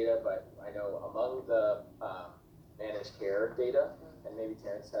recent data, but I know among the managed care data, and maybe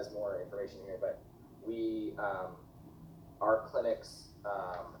Terrence has more information here, but we, our clinics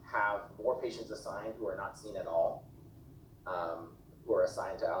have more patients assigned who are not seen at all, who are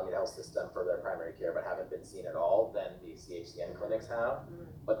assigned to Alameda Health System for their primary care but haven't been seen at all than the CHCN clinics have.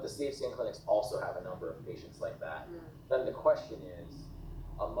 But the CHCN clinics also have a number of patients like that. Then the question is,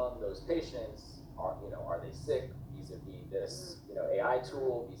 among those patients, are they sick vis-a-vis this, AI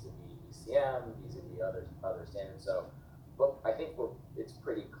tool, vis-a-vis ECM, vis-a-vis other standards? So, but I think it's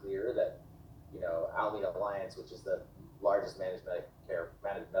pretty clear that, Alameda Alliance, which is the largest managed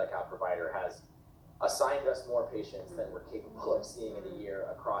Medi-Cal provider, has assigned us more patients than we're capable of seeing in a year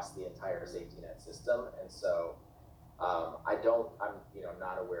across the entire safety net system. And so I'm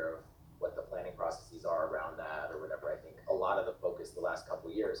not aware of what the planning processes are around that or whatever. I think a lot of the focus the last couple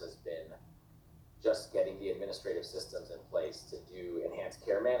of years has been just getting the administrative systems in place to do enhanced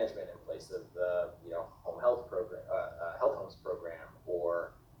care management in place of the home health program, health homes program,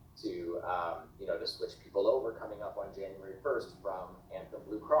 or to to switch people over coming up on January 1st from Anthem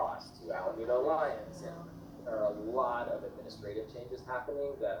Blue Cross to Alameda Alliance. And there are a lot of administrative changes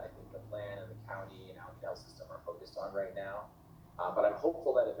happening that I think the plan and the county and Alameda Health System are focused on right now. But I'm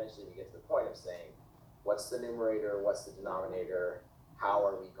hopeful that eventually we get to the point of saying, what's the numerator, what's the denominator, how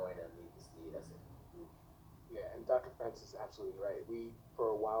are we going to meet this need as it? Yeah, and Dr. Francis is absolutely right. We, for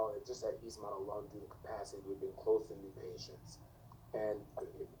a while, just at Eastmont alone, due to capacity, we've been close to new patients. And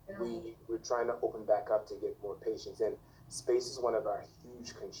we're trying to open back up to get more patients in. Space is one of our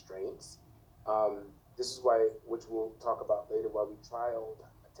huge constraints. This is why, which we'll talk about later, why we trialed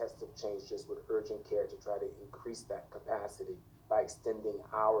a test of change just with urgent care to try to increase that capacity by extending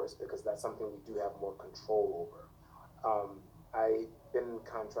hours, because that's something we do have more control over. I've been in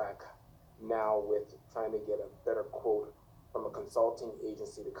contract now with trying to get a better quote from a consulting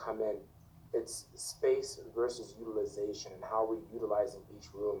agency to come in. It's space versus utilization and how we're utilizing each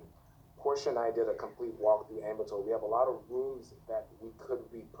room. Portia and I did a complete walkthrough ambulatory. We have a lot of rooms that we could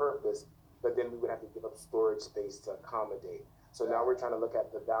repurpose, but then we would have to give up storage space to accommodate. So now we're trying to look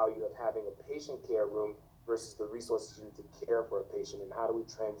at the value of having a patient care room versus the resources you need to care for a patient, and how do we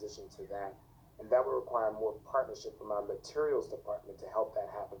transition to that? And that would require more partnership from our materials department to help that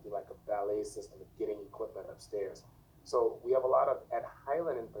happen through like a valet system of getting equipment upstairs. So we have a lot of, at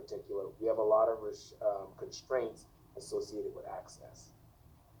Highland in particular, we have a lot of constraints associated with access.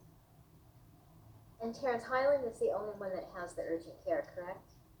 and Terrence, Highland is the only one that has the urgent care,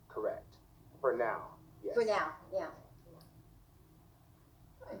 correct? Correct. For now, yes. For now, yeah.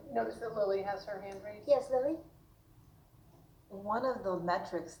 I noticed that Lily has her hand raised. Yes, Lily? One of the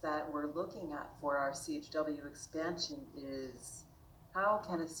metrics that we're looking at for our CHW expansion is how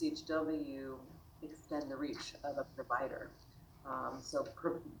can a CHW extend the reach of a provider?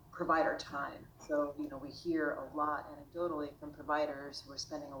 Provider time. So, we hear a lot anecdotally from providers who are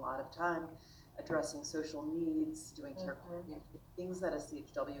spending a lot of time addressing social needs, doing care coordination, things that a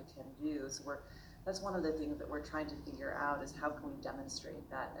CHW can do. So that's one of the things that we're trying to figure out is how can we demonstrate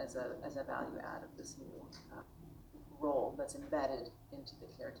that as a value add of this new role that's embedded into the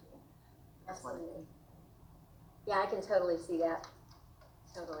care team. Absolutely. Yeah, I can totally see that.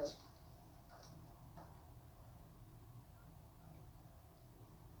 Totally.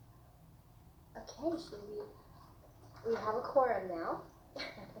 Okay, we have a quorum now.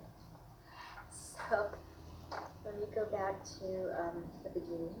 So let me go back to the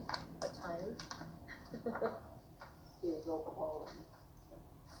beginning, the time. Do roll call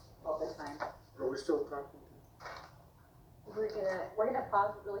all the time. Are we still talking? We're gonna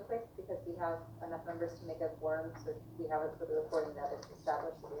pause really quick because we have enough members to make a quorum, so we have it for the recording that it's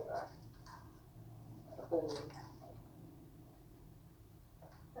established we have a full meeting.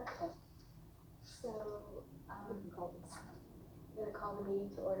 Okay. So, I'm gonna call the meeting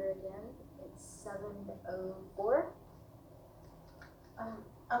to order again. It's 7:04.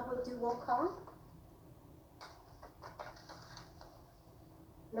 We'll do roll call.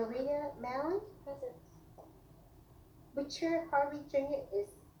 Marina Mallon, present. Richard Harvey Jr. is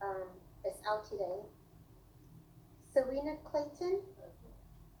out today. Serena Clayton.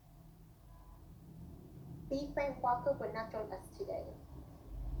 B. Frank Walker will not join us today.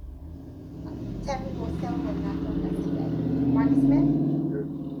 Tammy Moselle will not join us today. Mark Smith.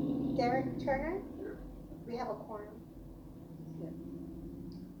 Derek Turner. We have a quorum.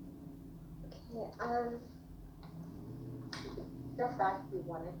 Okay, step back if you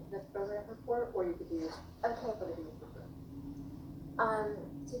wanted this program report, or you could do Okay, whatever you prefer.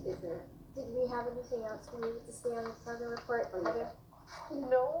 did we have anything else we needed to see on the program report, Heather?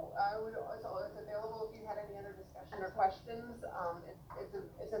 No, I would, it's always available if you had any other discussion or questions.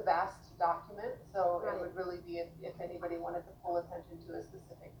 It's a vast document, so it would really be if anybody wanted to pull attention to a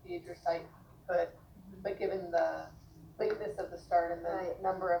specific page or site, we could. But given the lateness of the start and the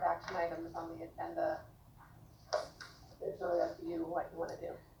number of action items on the agenda, it's really up to you what you wanna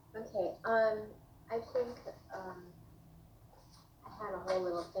do. Okay, I think, I had a whole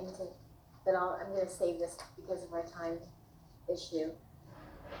little thing but I'm gonna save this because of our time issue.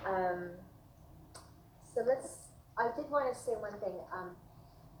 So I did wanna say one thing,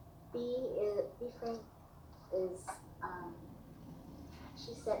 B Frank is,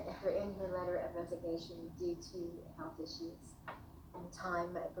 she sent in her letter of resignation due to health issues and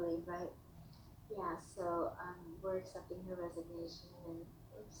time, I believe, right? Yeah, so, we're accepting her resignation, and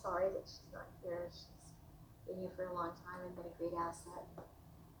I'm sorry that she's not here. She's been here for a long time and been a great asset.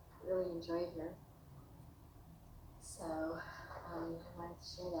 Really enjoyed her. So, I wanted to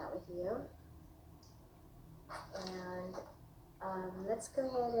share that with you. And, let's go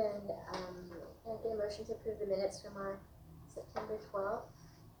ahead and, can I get a motion to approve the minutes from our September 12th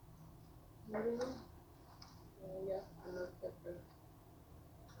meeting? Yeah, I'm not good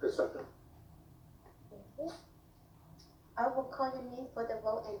for. A second. Thank you. I will call your name for the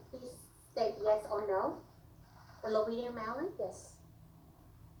vote and please state yes or no. Louisa Mallon? Yes.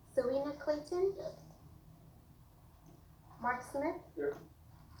 Serena Clayton? Yes. Mark Smith? Here.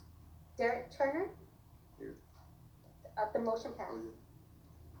 Derek Turner? Here. The motion passed.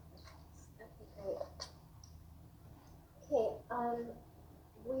 Okay, great. Okay,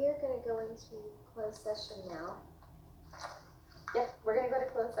 we are gonna go into closed session now. Yep, we're gonna go to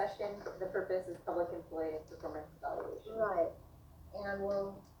closed session. The purpose is public employee performance evaluation. Right, and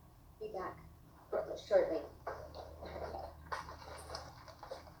we'll be back shortly.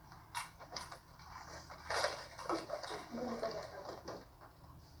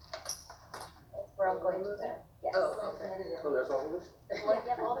 We're all going to, yes. Oh, okay. So that's all of us? Well,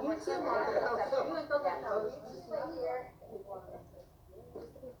 yeah, all the You ones too, that Mark. are- You and Bill Yeah, can go. you just right here.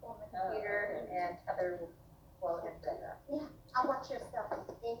 Peter and Heather will enter that. I want your stuff.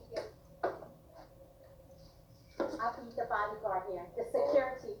 Thank you. I'll be the bodyguard here, the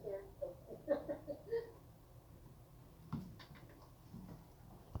security here.